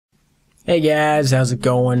Hey guys, how's it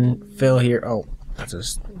going? Phil here. Oh, that's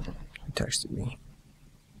just he texted me.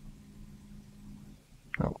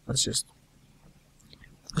 Oh, let's just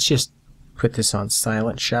put this on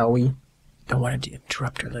silent, shall we? Don't want to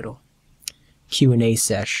interrupt our little Q&A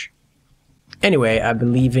sesh. Anyway, I've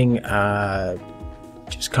been leaving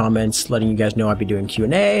just comments letting you guys know I'll be doing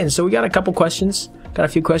Q&A, and so we got a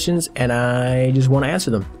few questions, and I just want to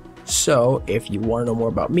answer them. So if you want to know more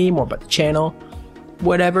about me, more about the channel,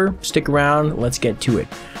 whatever, stick around, let's get to it.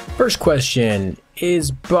 First question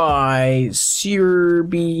is by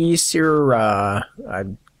Sirbi Sira.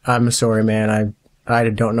 I'm sorry, man, I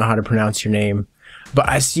don't know how to pronounce your name, but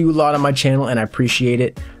I see you a lot on my channel and I appreciate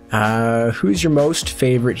it. Who's your most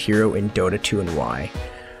favorite hero in Dota 2 and why?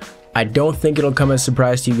 I don't think it'll come as a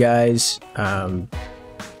surprise to you guys,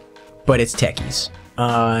 but it's Techies.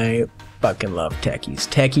 I fucking love Techies.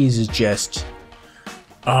 Techies is just,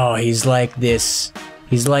 oh, he's like this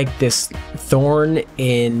thorn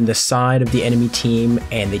in the side of the enemy team,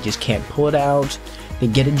 and they just can't pull it out. They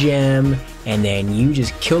get a gem, and then you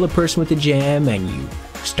just kill the person with the gem, and you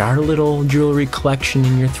start a little jewelry collection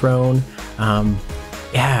in your throne.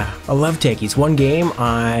 Yeah, I love Techies. One game,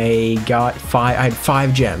 I had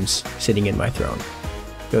 5 gems sitting in my throne.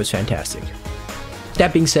 It was fantastic.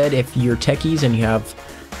 That being said, if you're Techies and you have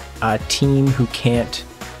a team who can't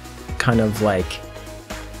kind of like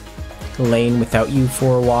lane without you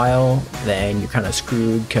for a while, then you're kind of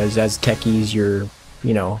screwed, because as Techies, you're,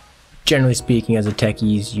 you know, generally speaking, as a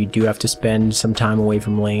Techies, you do have to spend some time away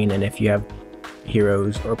from lane, and if you have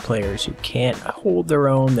heroes or players who can't hold their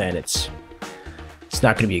own, then it's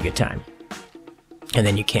not going to be a good time, and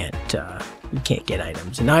then you can't get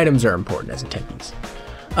items, and items are important as a Techies.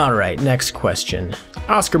 All right, next question.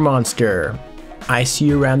 Oscar Monster, I see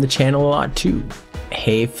you around the channel a lot too.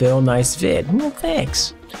 Hey Phil, nice vid. Well,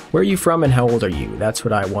 thanks. Where are you from and how old are you? That's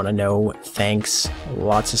what I want to know. Thanks.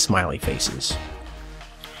 Lots of smiley faces.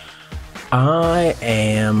 I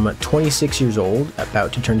am 26 years old,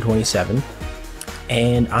 about to turn 27,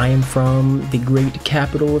 and I am from the great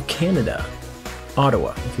capital of Canada,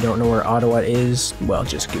 Ottawa. If you don't know where Ottawa is, well,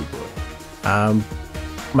 just Google it.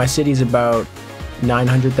 My city's about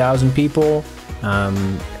 900,000 people,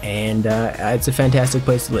 and it's a fantastic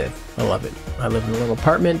place to live. I love it. I live in a little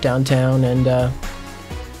apartment downtown, and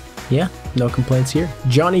yeah, no complaints here.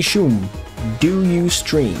 Johnny Shum, do you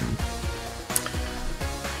stream?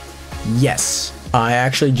 Yes, I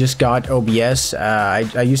actually just got OBS. I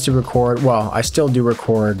used to record, well, I still do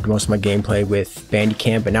record most of my gameplay with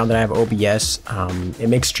Bandicam, but now that I have OBS, it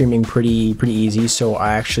makes streaming pretty easy. So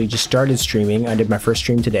I actually just started streaming. I did my first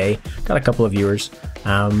stream today, got a couple of viewers.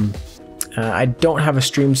 I don't have a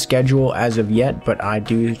stream schedule as of yet, but I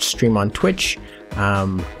do stream on Twitch.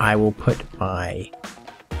 I will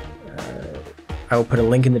put a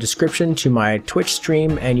link in the description to my Twitch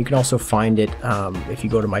stream, and you can also find it if you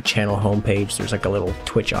go to my channel homepage. There's like a little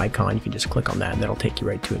Twitch icon. You can just click on that and that'll take you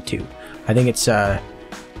right to it too. I think it's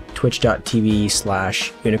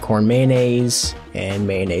twitch.tv/unicornmayonnaise, and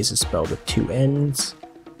mayonnaise is spelled with 2 N's.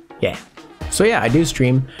 Yeah. So yeah, I do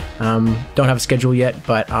stream. Don't have a schedule yet,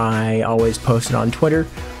 but I always post it on Twitter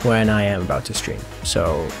when I am about to stream.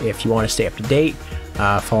 So if you want to stay up to date,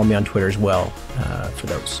 follow me on Twitter as well for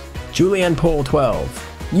those. Julianne Pole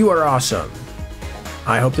 12, you are awesome.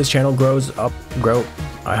 I hope this channel grow up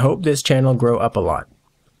a lot.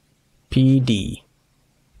 PD.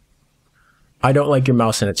 I don't like your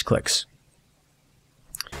mouse and its clicks.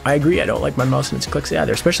 I agree, I don't like my mouse and its clicks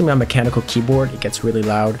either, especially my mechanical keyboard. It gets really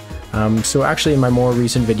loud. So actually in my more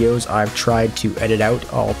recent videos, I've tried to edit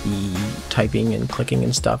out all the typing and clicking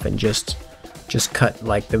and stuff, and just cut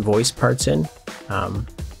like the voice parts in.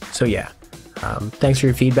 So yeah. Thanks for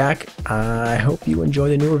your feedback. I hope you enjoy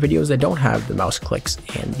the newer videos that don't have the mouse clicks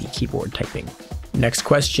and the keyboard typing. Next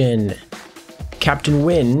question. Captain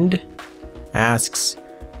Wind asks,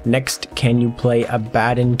 next, can you play a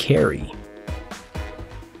Baden carry?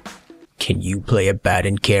 Can you play a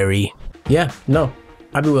Baden carry? Yeah, no,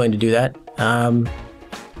 I'd be willing to do that.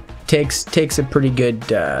 Takes a pretty good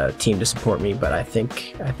team to support me, but I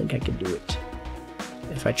think I could do it.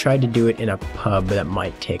 If I tried to do it in a pub, that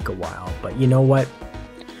might take a while, but you know what?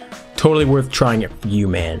 Totally worth trying it for you,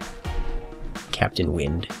 man. Captain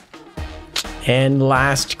Wind. And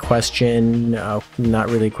last question, not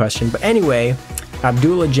really a question, but anyway,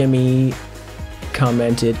 Abdullah Jimmy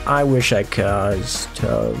commented, I wish I caused,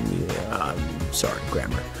 I'm sorry,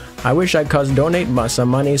 grammar. I wish I caused donate some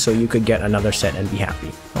money so you could get another set and be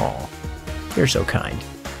happy. Oh, you're so kind.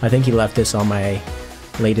 I think he left this on my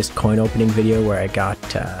latest coin opening video where I got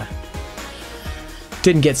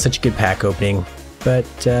didn't get such a good pack opening, but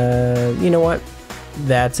you know what,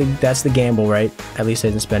 that's the gamble, right? At least I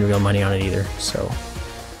didn't spend real money on it either. So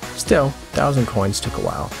still, 1,000 coins took a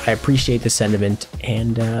while. I appreciate the sentiment,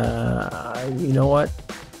 and you know what?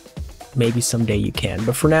 Maybe someday you can.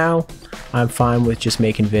 But for now, I'm fine with just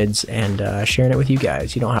making vids and sharing it with you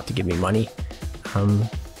guys. You don't have to give me money.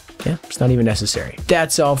 Yeah, it's not even necessary.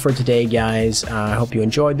 That's all for today, guys. I hope you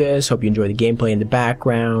enjoyed this. Hope you enjoyed the gameplay in the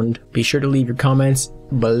background. Be sure to leave your comments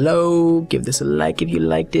below. Give this a like if you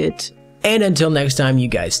liked it. And until next time, you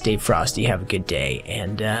guys stay frosty. Have a good day,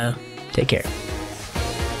 and take care.